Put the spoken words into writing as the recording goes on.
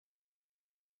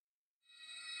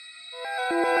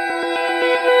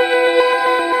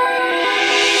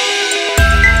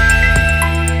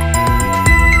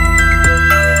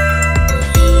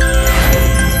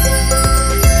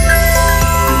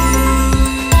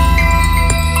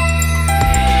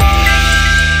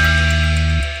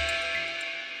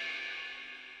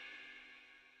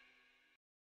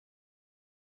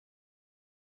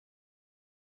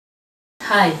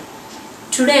Hi,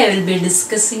 today I will be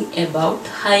discussing about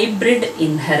hybrid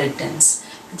inheritance,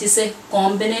 which is a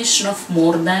combination of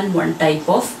more than one type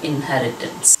of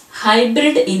inheritance.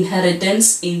 Hybrid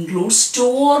inheritance includes two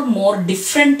or more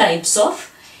different types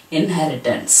of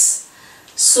inheritance.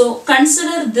 So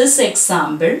consider this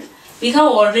example. We have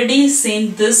already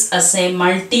seen this as a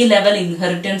multi-level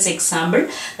inheritance example,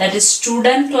 that is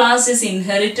student class is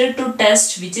inherited to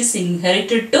test, which is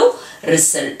inherited to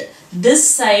result.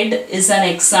 This side is an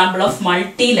example of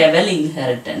multi-level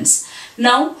inheritance.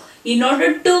 Now, in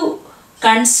order to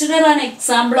consider an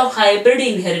example of hybrid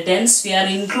inheritance, we are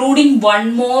including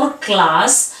one more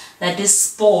class, that is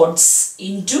sports,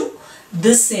 into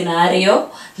this scenario.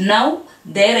 Now,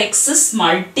 there exists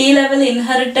multi-level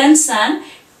inheritance and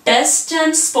test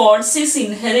and sports is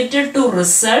inherited to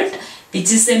result, which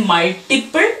is a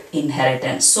multiple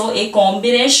inheritance. So, a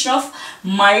combination of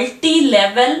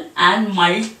multi-level and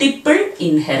multiple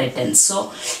inheritance.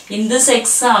 So, in this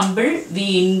example,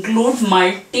 we include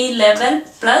multi-level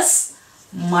plus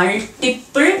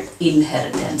multiple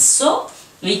inheritance. So,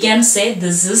 we can say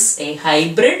this is a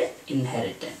hybrid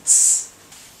inheritance.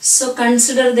 So,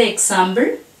 consider the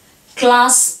example,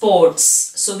 class sports.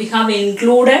 So, we have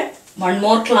included one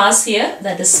more class here,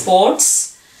 that is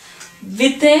sports,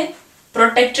 with a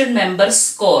protected member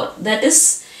score. That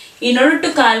is, in order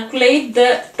to calculate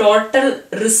the total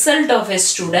result of a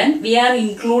student, we are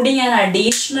including an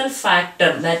additional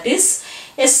factor, that is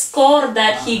a score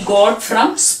that he got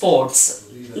from sports.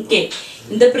 Okay,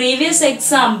 in the previous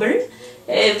example,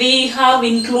 we have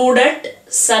included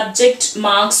subject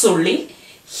marks only.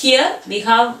 Here we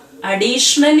have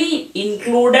additionally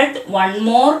included one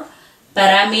more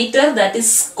parameter, that is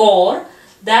score,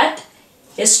 that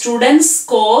a student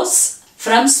scores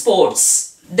from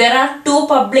sports. There are two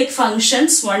public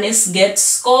functions. One is get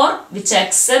score, which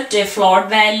accept a float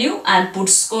value, and put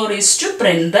score is to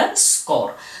print the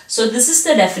score. So this is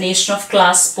the definition of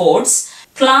class sports.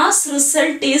 Class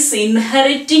result is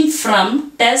inheriting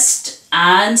from test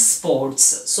and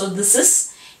sports. So this is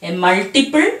a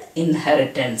multiple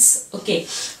inheritance. Okay,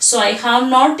 so I have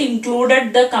not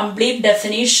included the complete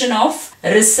definition of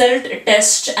result,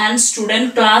 test and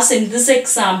student class in this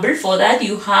example. For that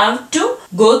you have to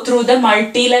go through the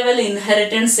multi-level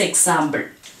inheritance example.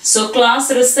 So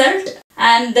class result,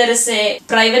 and there is a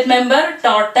private member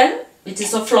total, which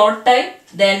is a float type.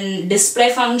 Then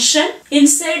display function.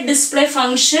 Inside display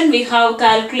function, we have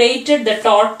calculated the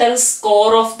total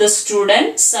score of the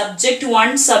student. Subject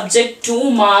 1, subject 2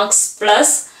 marks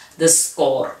plus the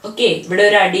score. Okay, but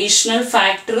an additional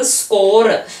factor is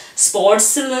score. Sports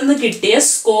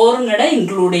score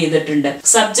included.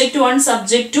 Subject 1,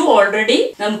 subject 2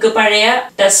 already namukku pazhaya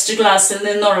test class il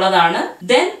ninnulladana.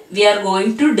 Then we are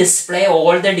going to display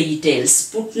all the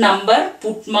details. Put number,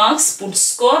 put marks, put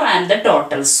score and the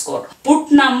total score.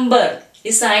 Put number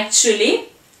is actually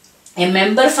a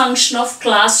member function of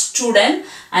class student,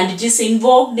 and it is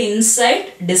invoked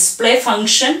inside display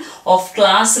function of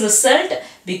class result,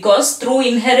 because through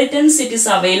inheritance it is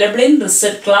available in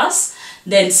result class.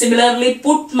 Then similarly,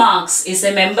 put marks is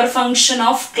a member function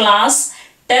of class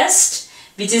test,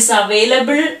 which is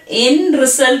available in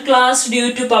result class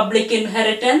due to public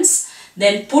inheritance.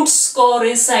 Then put score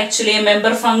is actually a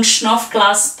member function of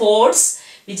class sports,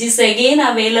 which is again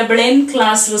available in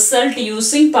class result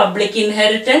using public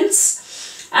inheritance.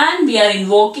 And we are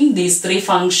invoking these three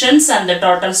functions, and the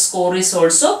total score is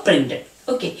also printed.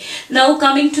 Okay, now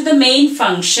coming to the main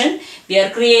function, we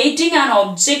are creating an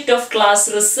object of class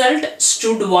result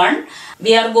stud1.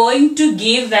 We are going to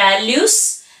give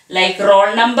values like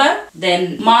roll number,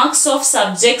 then marks of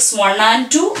subjects 1 and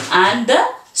 2 and the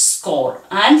score,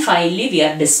 and finally we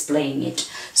are displaying it.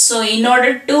 So in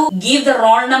order to give the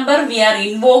roll number, we are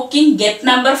invoking get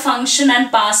number function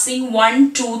and passing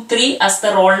 1, 2, 3 as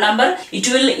the roll number. It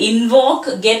will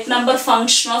invoke get number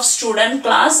function of student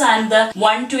class, and the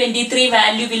 123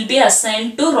 value will be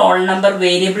assigned to roll number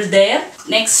variable there.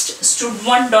 Next,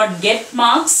 stud1.get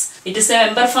marks. It is a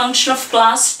member function of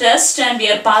class test, and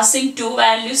we are passing two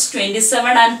values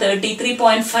 27 and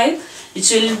 33.5,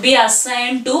 which will be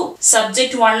assigned to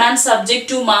subject 1 and subject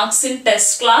 2 marks in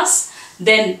test class.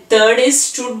 Then third is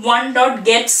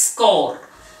stud1.get score.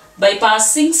 By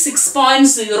passing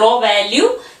 6.0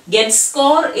 value, get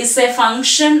score is a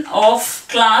function of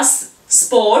class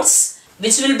sports,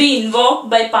 which will be invoked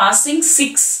by passing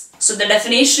 6. So the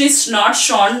definition is not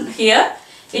shown here.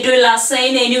 It will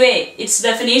assign anyway. Its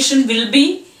definition will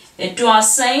be to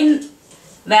assign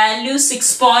value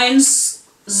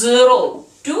 6.0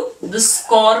 to the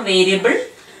score variable.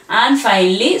 And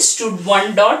finally,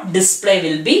 stud1.display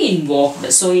will be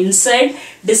invoked. So inside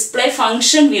display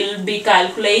function, we will be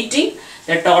calculating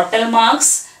the total marks,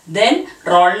 then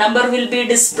roll number will be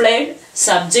displayed,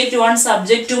 subject 1,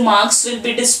 subject 2 marks will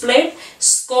be displayed,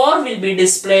 score will be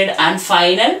displayed, and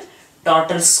final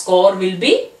total score will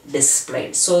be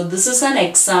displayed. So this is an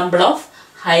example of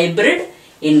hybrid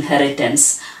inheritance.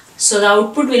 So the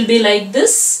output will be like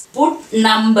this. Put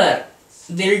number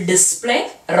will display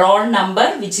roll number,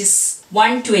 which is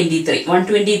 123.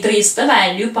 123 is the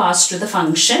value passed to the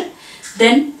function.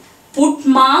 Then put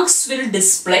marks will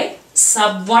display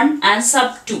sub 1 and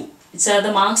sub 2, which are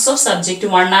the marks of subject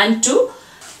 1 and 2,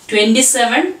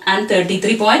 27 and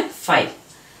 33.5.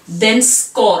 Then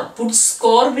score, put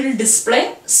score will display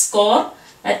score,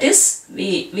 that is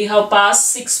we have passed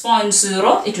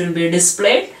 6.0, it will be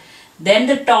displayed. Then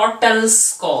the total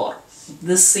score,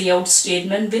 this cout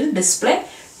statement will display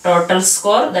total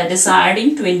score, that is adding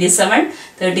 27,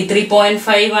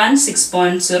 33.5 and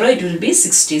 6.0, it will be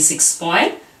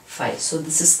 66.5. So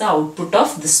this is the output of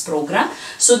this program.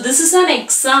 So this is an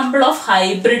example of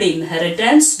hybrid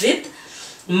inheritance with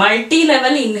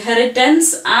multi-level inheritance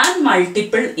and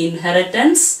multiple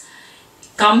inheritance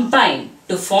combined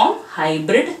to form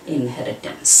hybrid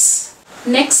inheritance.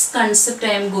 Next concept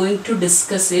I am going to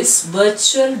discuss is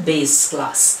virtual base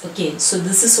class. Okay, so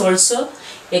this is also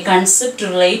a concept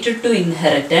related to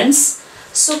inheritance.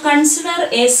 So consider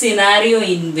a scenario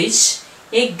in which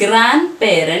a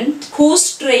grandparent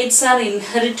whose traits are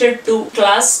inherited to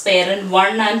class parent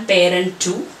 1 and parent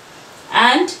 2,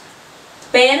 and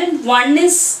parent 1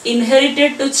 is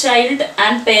inherited to child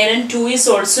and parent 2 is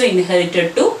also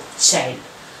inherited to child.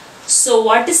 So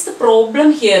what is the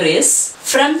problem here is,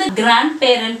 from the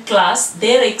grandparent class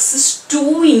there exists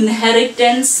two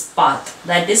inheritance path,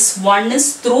 that is one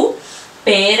is through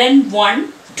parent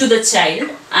 1 to the child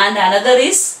and another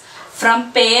is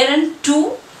from parent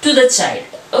 2 to the child.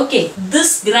 Okay,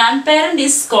 this grandparent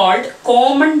is called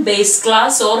common base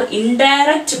class or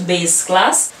indirect base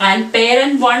class, and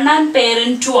parent 1 and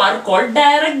parent 2 are called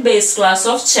direct base class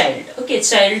of child. Okay,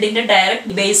 child in the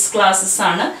direct base classes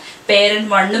are parent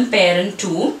 1 and parent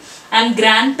 2, and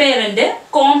grandparent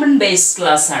common base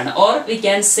class ആണ്, or we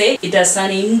can say it as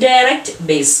an indirect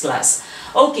base class.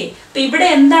 Okay, അപ്പോൾ ഇവിടെ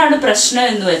എന്താണ് പ്രശ്നം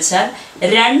എന്ന് വെച്ചാൽ,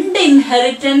 രണ്ട്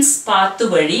inheritance path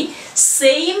വഴി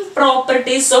same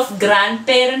properties of grand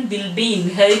parent will be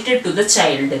inherited to the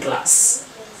child class.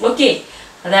 Okay,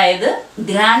 അതായത്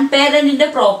ഗ്രാൻഡ് പേരന്റിന്റെ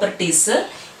പ്രോപ്പർട്ടീസ്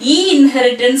ഈ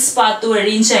ഇൻഹെറിറ്റൻസ് പാത്ത്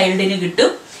വഴിയും ചൈൽഡിന്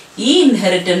കിട്ടും, ഈ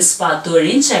ഇൻഹെറിറ്റൻസ് പാത്ത്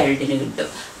വഴിയും ചൈൽഡിന് കിട്ടും.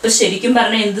 അപ്പൊ ശരിക്കും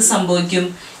പറഞ്ഞാൽ എന്ത് സംഭവിക്കും?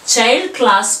 Child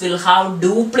class will have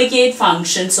duplicate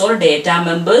functions or data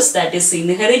members that is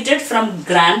inherited from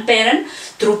grandparent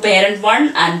through parent 1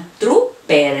 and through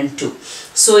parent 2.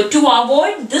 So to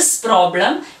avoid this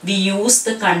problem, we use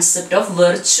the concept of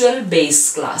virtual base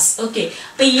class. Okay,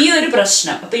 അപ്പോൾ ഈ ഒരു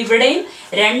പ്രശ്നം, അപ്പോൾ ഇവിടെയും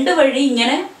രണ്ട് വഴി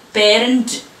ഇങ്ങനെ parent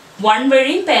 1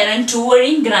 വഴിയും parent 2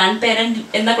 വഴിയും ഗ്രാൻഡ് പേരന്റ്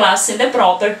എന്ന ക്ലാസിന്റെ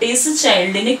പ്രോപ്പർട്ടീസ്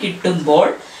ചൈൽഡിന് കിട്ടുമ്പോൾ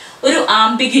ഒരു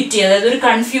ആംബിഗ്വിറ്റി, അതായത് ഒരു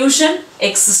കൺഫ്യൂഷൻ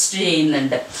എക്സിസ്റ്റ്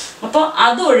ചെയ്യുന്നുണ്ട്. അപ്പോൾ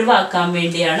അത് ഒഴിവാക്കാൻ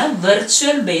വേണ്ടിയാണ്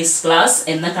വെർച്വൽ ബേസ് ക്ലാസ്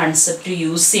എന്ന കൺസെപ്റ്റ്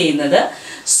യൂസ് ചെയ്യുന്നത്.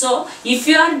 So if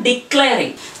you are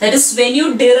declaring, that is when you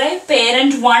derive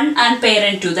parent 1 and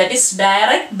parent 2, that is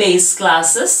direct base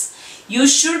classes, you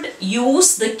should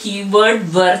use the keyword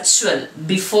virtual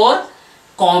before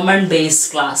common base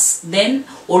class. Then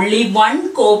only one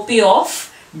copy of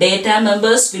data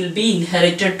members will be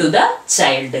inherited to the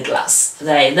child class.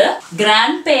 അതായത്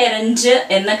grand parent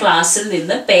എന്ന ക്ലാസ്സിൽ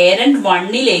നിന്ന് parent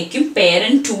 1ലേക്കും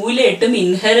parent 2ലേക്കും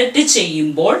inherit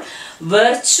ചെയ്യുമ്പോൾ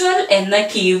virtual എന്ന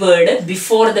keyword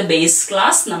before the base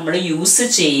class നമ്മൾ use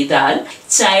ചെയ്താൽ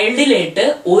ചൈൽഡിലേട്ട്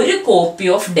ഒരു copy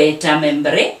of data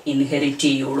മെമ്പറെ ഇൻഹെറിറ്റ്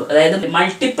ചെയ്യുള്ളൂ. അതായത്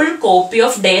multiple copy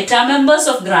of data members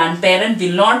of grand parent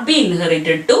will not be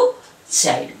inherited to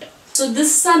child. So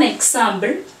this is an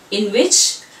example in which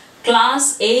class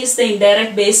A is the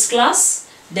indirect base class,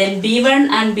 then B1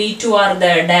 and B2 are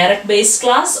the direct base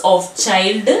class of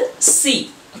child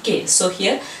C. Okay, so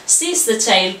here C is the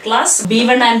child class,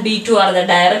 B1 and B2 are the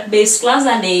direct base class,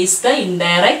 and A is the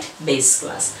indirect base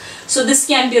class. So this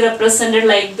can be represented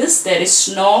like this. There is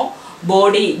no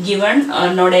body given,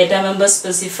 no data member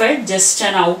specified, just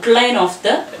an outline of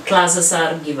the classes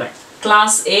are given.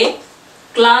 Class A,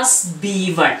 class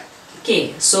B1. Okay,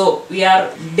 so we are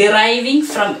deriving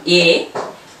from A,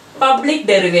 public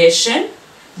derivation.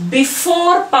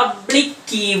 Before public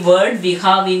keyword we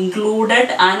have included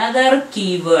another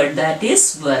keyword, that is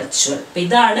virtual.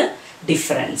 ഇതാണ്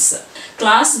difference.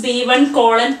 Class B1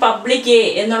 colon public A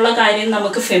എന്നുള്ള കാര്യം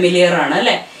നമുക്ക് familiar ആണ്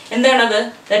അല്ലേ? എന്താണത്?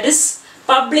 That is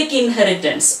public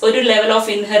inheritance. ഒരു level of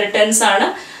inheritance ആണ്,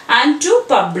 and to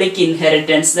public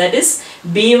inheritance, that is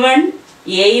B1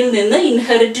 എയിൽ നിന്ന്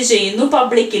ഇൻഹെറിറ്റ് ചെയ്യുന്നു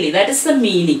publicly. That is the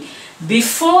meaning.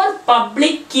 Before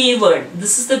public keyword,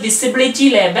 this is the visibility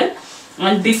label,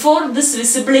 and before this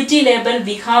visibility label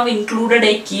we have included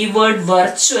a keyword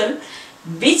virtual,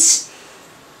 which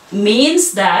means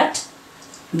that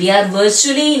we are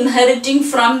virtually inheriting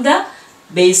from the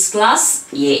base class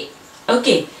A.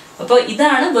 Okay, അപ്പോൾ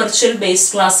ഇതാണ് virtual base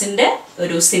class ന്റെ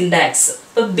ഒരു syntax.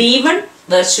 അപ്പോൾ B1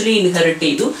 virtually inherit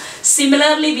ചെയ്തു.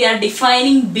 Similarly we are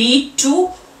defining B2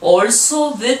 also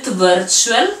with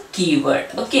virtual keyword.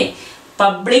 Okay,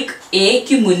 public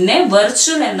എക്ക് മുന്നേ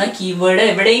virtual എന്ന keyword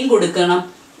എവിടെയും കൊടുക്കണം,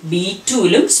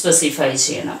 B2ലും സ്പെസിഫൈ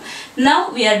ചെയ്യണം. Now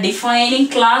we are defining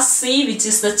class C, which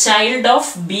is the child of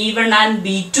B1 and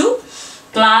B2.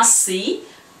 Class C,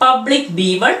 public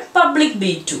B1, public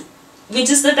B2. Which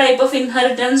is the type of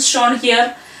inheritance shown here?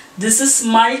 This is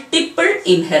multiple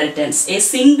inheritance. A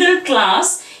single class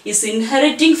is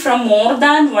inheriting from more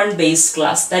than one base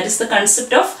class. That is the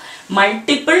concept of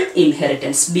multiple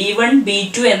inheritance. B1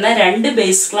 B2 എന്ന രണ്ട്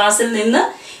base ക്ലാസ്സിൽ നിന്ന്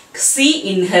C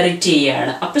inherit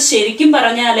ചെയ്യാണ്. അപ്പൊ ശരിക്കും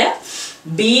പറഞ്ഞാല്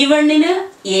B1ന്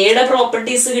എയുടെ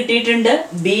properties കിട്ടിയിട്ടുണ്ട്,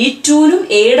 B2നും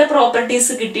എയുടെ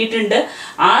പ്രോപ്പർട്ടീസ് കിട്ടിയിട്ടുണ്ട്.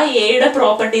 ആ എയുടെ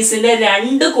പ്രോപ്പർട്ടീസിന്റെ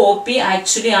രണ്ട് കോപ്പി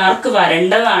ആക്ച്വലി ആർക്ക്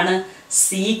വരേണ്ടതാണ്,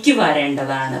 സിക്ക്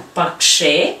വരേണ്ടതാണ്.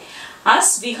 പക്ഷേ as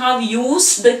we have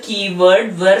used the keyword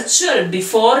virtual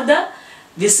before the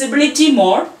visibility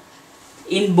mode,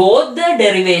 in both the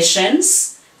derivations,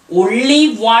 only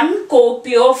one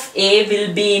copy of A will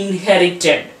be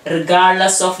inherited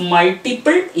regardless of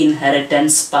multiple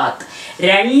inheritance path.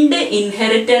 രണ്ട്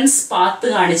inheritance path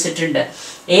കാണിച്ചിട്ടുണ്ട്,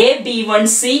 A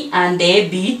B1C and A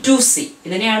B2C.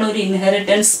 ഇതിനെയാണ് ഒരു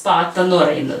inheritance path എന്ന്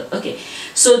പറയുന്നത്. Okay,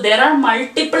 so there are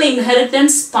multiple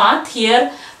inheritance path here.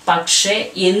 പക്ഷേ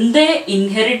എന്ത്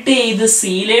inherit ചെയ്ത്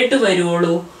സിയിലേക്ക്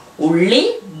വരുവുള്ളൂ, only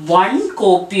one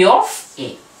copy of A.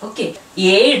 Okay,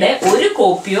 എയുടെ ഒരു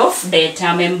കോപ്പി ഓഫ് ഡേറ്റ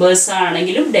മെമ്പേഴ്സ്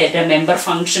ആണെങ്കിലും ഡേറ്റ മെമ്പർ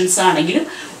ഫങ്ഷൻസ് ആണെങ്കിലും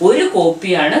ഒരു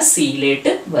കോപ്പിയാണ്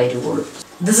സിയിലേക്ക് വരുള്ളൂ.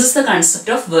 This is the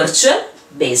concept of virtual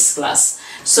base class.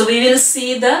 So we will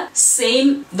see the same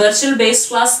virtual base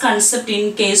class concept in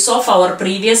case of our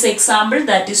previous example,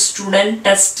 that is student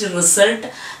test result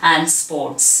and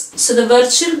sports. So the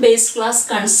virtual base class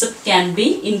concept can be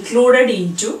included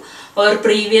into our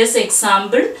previous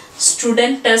example,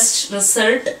 student test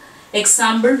result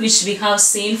example, which we have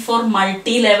seen for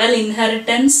multi-level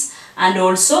inheritance and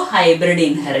also hybrid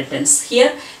inheritance.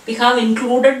 Here we have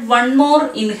included one more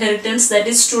inheritance, that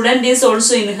is student is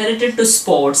also inherited to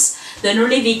sports. Then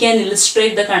only we can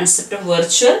illustrate the concept of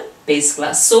virtual base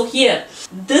class. So here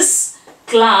this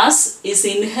class is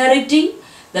inheriting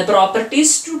the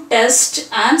properties to test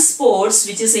and sports,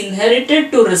 which is inherited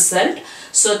to result.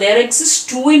 So there exists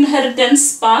two inheritance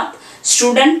path,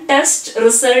 student test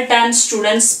result and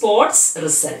student sports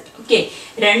result. Okay,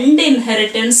 രണ്ട്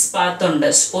inheritance path ഉണ്ട്.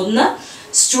 ഒന്ന്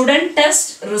student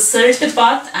test result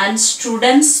path and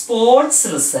student sports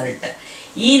result.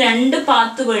 ഈ രണ്ട്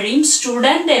path വഴിയും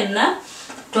student എന്ന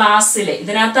ക്ലാസ്സിൽ,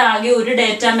 ഇതിനകത്ത് ആകെ ഒരു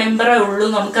ഡേറ്റ മെമ്പറേ ഉള്ളൂ,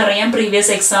 നമുക്കറിയാം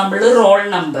previous example roll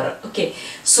number. Okay,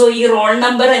 so ഈ റോൾ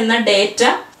നമ്പർ എന്ന ഡേറ്റ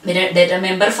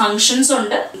മെമ്പർ ഫങ്ഷൻസ്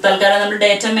ഉണ്ട്. തൽക്കാലം നമ്മൾ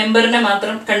ഡേറ്റ മെമ്പറിനെ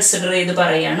മാത്രം കൺസിഡർ ചെയ്ത്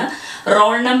പറയാണ്.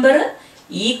 റോൾ നമ്പർ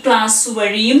ഈ ക്ലാസ്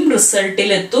വഴിയും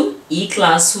റിസൾട്ടിലെത്തും, ഈ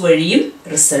ക്ലാസ് വഴിയും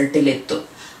റിസൾട്ടിലെത്തും.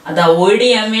 അത് അവോയ്ഡ്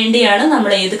ചെയ്യാൻ വേണ്ടിയാണ്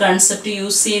നമ്മൾ ഏത് കൺസെപ്റ്റ്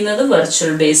യൂസ് ചെയ്യുന്നത്,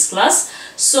 virtual base class.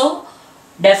 So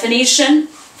definition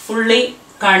fully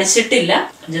കാണിച്ചിട്ടില്ല,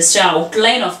 just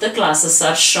outline of the classes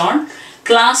are shown.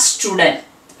 Class student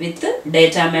with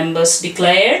data members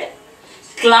declared.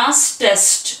 Class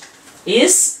test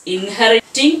is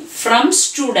inheriting from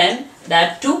student,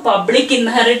 that to public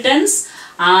inheritance,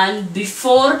 and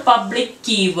before public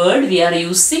keyword we are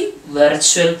using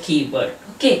virtual keyword.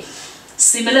 Okay,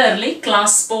 similarly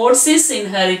class sports is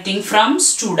inheriting from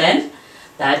student,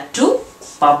 that to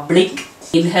public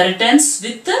inheritance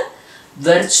with the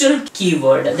virtual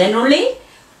keyword. Then only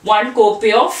one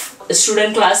copy of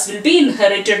student class will be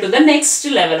inherited to the next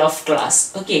level of class.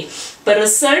 Okay, per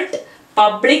result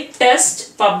public test,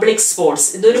 public sports,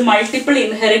 ഇതൊരു multiple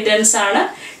inheritance ആണ്.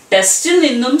 ടെസ്റ്റിൽ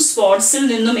നിന്നും സ്പോർട്സിൽ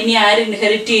നിന്നും ഇനി ആര്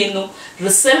inherit ചെയ്യുന്നു,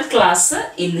 result class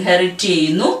inherit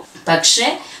ചെയ്യുന്നു. പക്ഷെ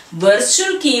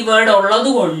വെർച്വൽ കീവേഡ്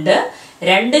ഉള്ളത് കൊണ്ട്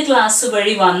രണ്ട് ക്ലാസ്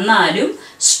വഴി വന്നാലും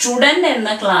സ്റ്റുഡൻറ്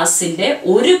എന്ന ക്ലാസിന്റെ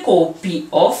ഒരു കോപ്പി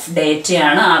ഓഫ്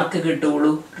ഡേറ്റയാണ് ആർക്ക്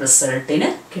കിട്ടുള്ളൂ, റിസൾട്ടിന്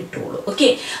കിട്ടുള്ളൂ. ഓക്കെ,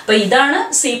 അപ്പൊ ഇതാണ്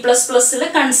C++ലെ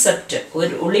കൺസെപ്റ്റ്.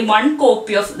 ഒരു only one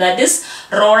copy of, that is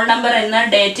roll number എന്ന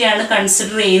ഡേറ്റയാണ്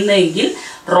കൺസിഡർ ചെയ്യുന്നതെങ്കിൽ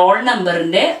റോൾ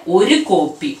നമ്പറിന്റെ ഒരു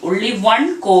copy, only one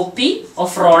copy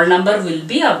of roll number will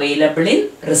be available in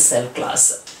result class.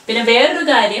 പിന്നെ വേറൊരു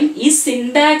കാര്യം, ഈ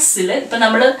സിൻടാക്സിൽ ഇപ്പൊ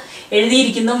നമ്മൾ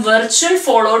എഴുതിയിരിക്കുന്ന വെർച്വൽ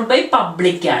ഫോളോഡ് ബൈ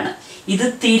പബ്ലിക് ആണ്. ഇത്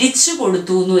തിരിച്ചു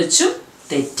കൊടുത്തു എന്ന് വെച്ചും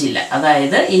തെറ്റില്ല.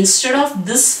 അതായത് instead of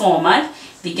this format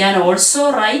we can also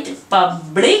write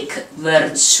public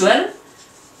virtual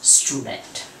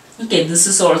student. Okay, this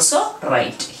is also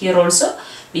right. Here also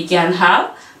we can have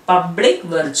public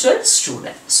virtual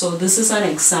student. So this is an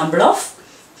example of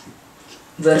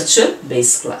virtual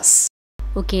base class.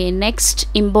 Okay, next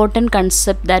important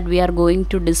concept that we are going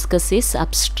to discuss is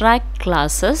abstract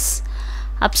classes.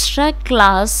 Abstract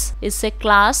class is a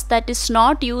class that is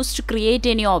not used to create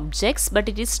any objects, but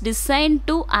it is designed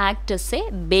to act as a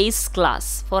base class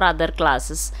for other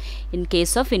classes in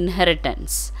case of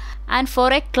inheritance. And for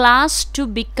a class to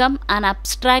become an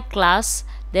abstract class,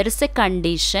 there is a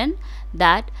condition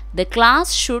that the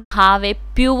class should have a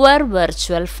pure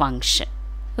virtual function.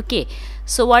 Okay,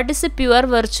 so what is a pure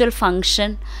virtual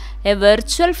function? A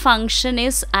virtual function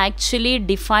is actually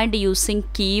defined using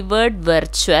keyword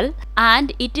virtual, and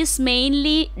it is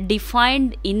mainly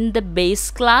defined in the base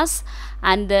class,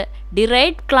 and the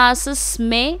derived classes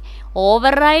may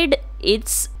override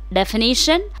its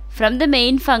definition. From the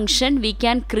main function we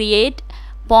can create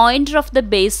pointer of the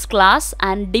base class,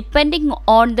 and depending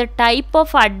on the type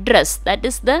of address, that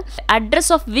is the address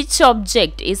of which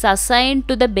object is assigned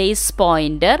to the base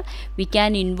pointer, we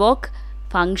can invoke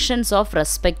functions of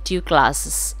respective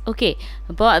classes. Okay,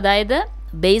 അപ്പോൾ അതായത്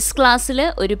base ക്ലാസ്സിൽ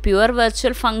ഒരു pure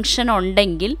virtual function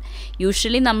ഉണ്ടെങ്കിൽ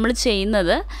usually നമ്മൾ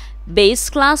ചെയ്യുന്നത്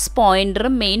base class pointer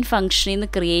main ഫംഗ്ഷനിൽ നിന്ന്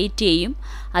create ചെയ്യും.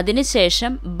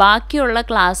 അതിനുശേഷം ബാക്കിയുള്ള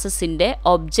ക്ലാസ്സസിൻ്റെ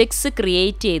ഒബ്ജക്ട്സ്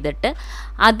ക്രിയേറ്റ് ചെയ്തിട്ട്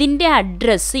അതിൻ്റെ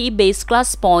അഡ്രസ്സ് ഈ ബേസ്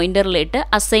ക്ലാസ് പോയിൻ്ററിലിട്ട്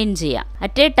അസൈൻ ചെയ്യാം.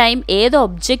 അറ്റ് എ ടൈം ഏത്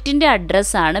ഒബ്ജക്റ്റിൻ്റെ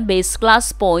അഡ്രസ്സാണ് ബേസ്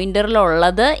ക്ലാസ്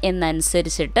പോയിൻ്ററിലുള്ളത്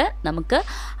എന്നനുസരിച്ചിട്ട് നമുക്ക്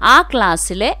ആ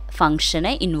ക്ലാസ്സിലെ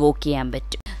ഫംഗ്ഷനെ ഇൻവോക്ക് ചെയ്യാൻ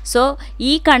പറ്റും. സോ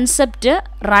ഈ concept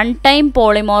run time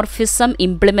polymorphism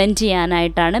implement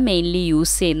ചെയ്യാനായിട്ടാണ് മെയിൻലി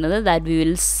യൂസ് ചെയ്യുന്നത്. That we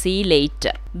will see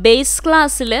later. Base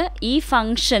ക്ലാസ്സിൽ ഈ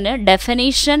ഫംഗ്ഷന്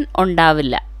ഡെഫിനേഷൻ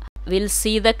ഉണ്ടാവില്ല. Will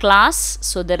see the class.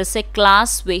 So there is A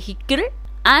class vehicle,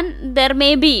 and there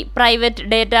may be private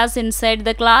data inside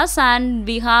the class, and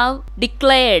we have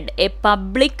declared a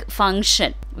public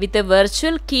function with a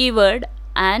virtual keyword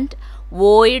and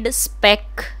void spec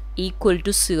equal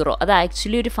to 0. അത്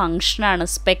actually ഒരു ഫംഗ്ഷനാണ്.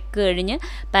 Spec കഴിഞ്ഞ്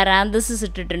parenthesis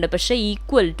ഇട്ടിട്ടുണ്ട്, പക്ഷേ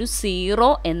equal to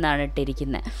 0 എന്നാണ്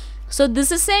ഇട്ടിരിക്കുന്നത്. So this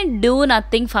is a do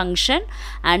nothing function,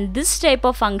 and this type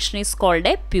of function is called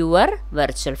a pure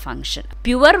virtual function.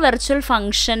 Pure virtual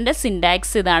functionന്റെ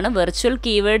syntax ഇതാണ്. Virtual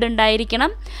keyword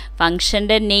ഉണ്ടായിരിക്കണം,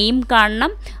 ഫംഗ്ഷൻ്റെ നെയിം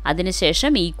കാണണം,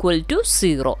 അതിനുശേഷം ഈക്വൽ ടു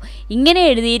 0. ഇങ്ങനെ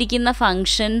എഴുതിയിരിക്കുന്ന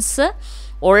ഫങ്ഷൻസ്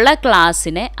ഉള്ള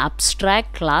ക്ലാസ്സിനെ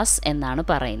അബ്സ്ട്രാക്ട് ക്ലാസ് എന്നാണ്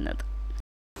പറയുന്നത്.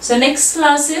 So next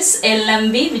class is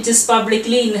LMV, which is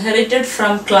publicly inherited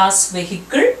from class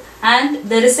vehicle, and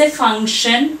there is a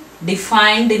function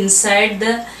defined inside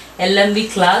the LMV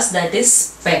class, that is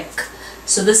spec.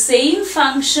 So the same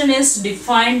function is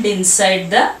defined inside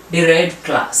the derived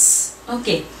class.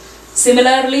 Okay.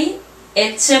 Similarly,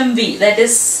 HMV, that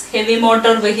is heavy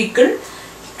motor vehicle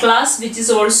class, which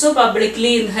is also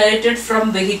publicly inherited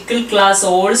from vehicle class,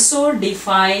 also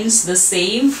defines the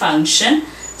same function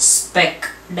spec.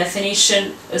 Definition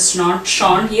is not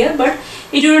shown here, but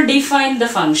it will define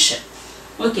the function.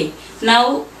 Okay. Now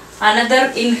another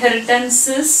inheritance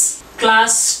is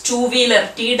class two-wheeler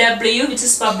TW, which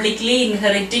is publicly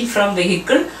inheriting from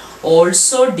vehicle,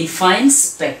 also defines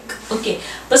spec. Okay,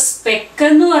 അപ്പോൾ spec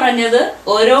എന്ന് പറഞ്ഞത്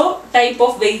ഓരോ type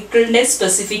of വെഹിക്കിളിൻ്റെ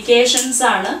specifications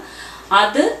ആണ്.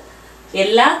 അത്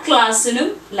എല്ലാ ക്ലാസ്സിനും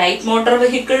light motor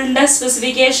വെഹിക്കിളിൻ്റെ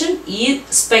specification ഈ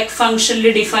spec ഫംഗ്ഷനിൽ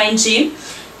define ചെയ്യും.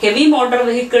 ഹെവി മോട്ടോർ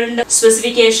വെഹിക്കിളിൻ്റെ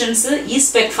സ്പെസിഫിക്കേഷൻസ് ഈ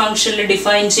സ്പെക് ഫംഗ്ഷനിൽ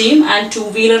ഡിഫൈൻ ചെയ്യും. And to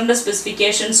വീലറിൻ്റെ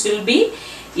specifications will be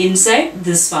inside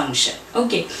this function.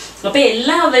 Okay, അപ്പോൾ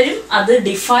എല്ലാവരും അത്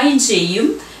ഡിഫൈൻ ചെയ്യും.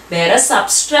 വേറെ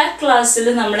സബ്സ്ട്രാക്ട് ക്ലാസ്സിൽ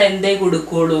നമ്മൾ എന്തേ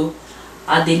കൊടുക്കുള്ളൂ,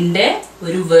 അതിൻ്റെ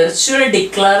ഒരു virtual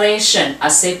declaration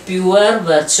as A pure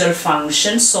virtual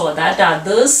function, so that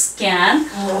others can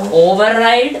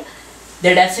override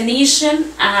the definition.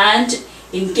 And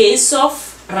in case of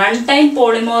run time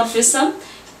polymorphism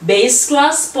base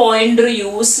class pointer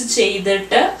use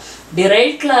ചെയ്തിട്ട്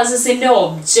ഡിറൈവ്ഡ് ക്ലാസസിൻ്റെ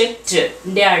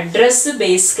ഒബ്ജക്റ്റിൻ്റെ അഡ്രസ്സ്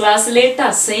ബേസ് ക്ലാസ്സിലേക്ക്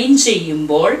അസൈൻ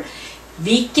ചെയ്യുമ്പോൾ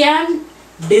we can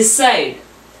decide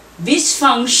which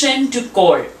function to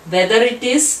call, whether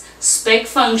it is spec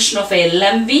function of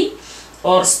LMV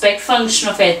or spec function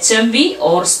of HMV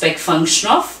or spec function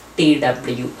of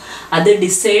TW. അത്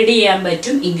decide ചെയ്യാൻ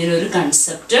പറ്റും ഇങ്ങനെ ഒരു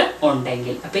concept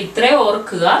ഉണ്ടെങ്കിൽ. അപ്പം ഇത്രയും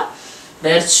ഓർക്കുക,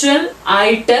 വെർച്വൽ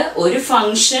ആയിട്ട് ഒരു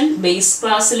ഫംഗ്ഷൻ ബേസ്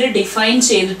ക്ലാസ്സിൽ ഡിഫൈൻ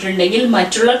ചെയ്തിട്ടുണ്ടെങ്കിൽ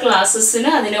മറ്റുള്ള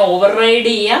ക്ലാസ്സസിന് അതിനെ ഓവർറൈഡ്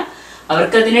ചെയ്യാം,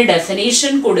 അവർക്കതിന്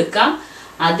ഡെഫിനേഷൻ കൊടുക്കാം.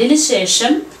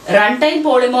 അതിനുശേഷം റൺടൈം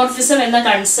പോളിമോർഫിസം എന്ന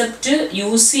കൺസെപ്റ്റ്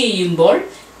യൂസ് ചെയ്യുമ്പോൾ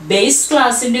ബേസ്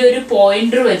ക്ലാസിന്റെ ഒരു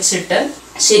പോയിന്റർ വെച്ചിട്ട്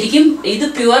ശരിക്കും ഇത്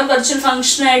പ്യുവർ വെർച്വൽ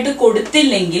ഫംഗ്ഷൻ ആയിട്ട്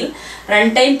കൊടുത്തില്ലെങ്കിൽ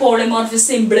റൺടൈം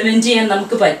പോളിമോർഫിസം ഇംപ്ലിമെന്റ് ചെയ്യാൻ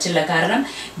നമുക്ക് പറ്റില്ല. കാരണം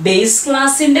ബേസ്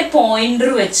ക്ലാസിന്റെ പോയിന്റർ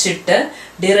വെച്ചിട്ട്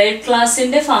ഡിറൈവ്ഡ്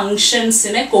ക്ലാസിന്റെ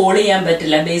ഫംഗ്ഷൻസിനെ കോൾ ചെയ്യാൻ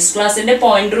പറ്റില്ല. ബേസ് ക്ലാസിന്റെ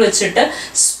പോയിന്റർ വെച്ചിട്ട്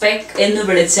സ്പെക് എന്ന്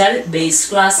വിളിച്ചാൽ ബേസ്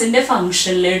ക്ലാസിന്റെ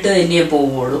ഫംഗ്ഷനിലേക്ക് തന്നെയേ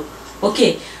പോവുള്ളൂ. ഓക്കെ,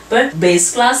 ഇപ്പൊ ബേസ്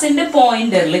ക്ലാസിന്റെ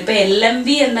പോയിന്ററിൽ ഇപ്പൊ LMV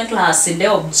എന്ന ക്ലാസിന്റെ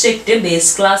ഒബ്ജക്റ്റ്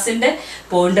ബേസ് ക്ലാസിന്റെ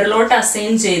പോയിന്ററിലോട്ട്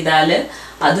അസൈൻ ചെയ്താൽ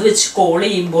അത് വെച്ച് കോൾ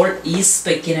ചെയ്യുമ്പോൾ ഈ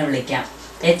സ്പെക്കിനെ വിളിക്കാം.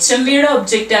 HMVയുടെ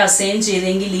ഒബ്ജക്റ്റ് അസൈൻ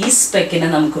ചെയ്തെങ്കിൽ ഈ സ്പെക്കിനെ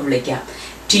നമുക്ക് വിളിക്കാം.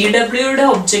 TWയുടെ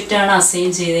ഒബ്ജക്റ്റ് ആണ് അസൈൻ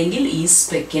ചെയ്തെങ്കിൽ ഈ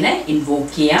സ്പെക്കിനെ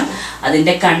ഇൻവോക്ക് ചെയ്യാം.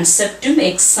 അതിന്റെ കൺസെപ്റ്റും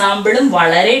എക്സാമ്പിളും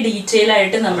വളരെ ഡീറ്റെയിൽ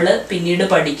ആയിട്ട് നമ്മൾ പിന്നീട്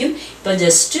പഠിക്കും. ഇപ്പൊ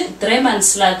ജസ്റ്റ് ഇത്രയും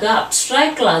മനസ്സിലാക്കുക,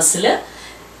 അബ്സ്ട്രാക്ട് ക്ലാസ്സിൽ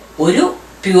ഒരു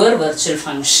പ്യുവർ വെർച്വൽ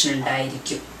ഫംഗ്ഷൻ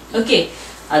ഉണ്ടായിരിക്കും. ഓക്കെ,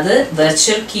 അത്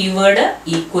virtual keyword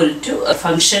equal to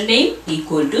function name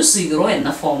equal to 0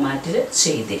 എന്ന ഫോമാറ്റിൽ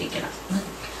ചെയ്തിരിക്കണം.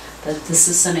 This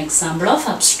is an example of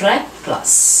abstract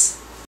class.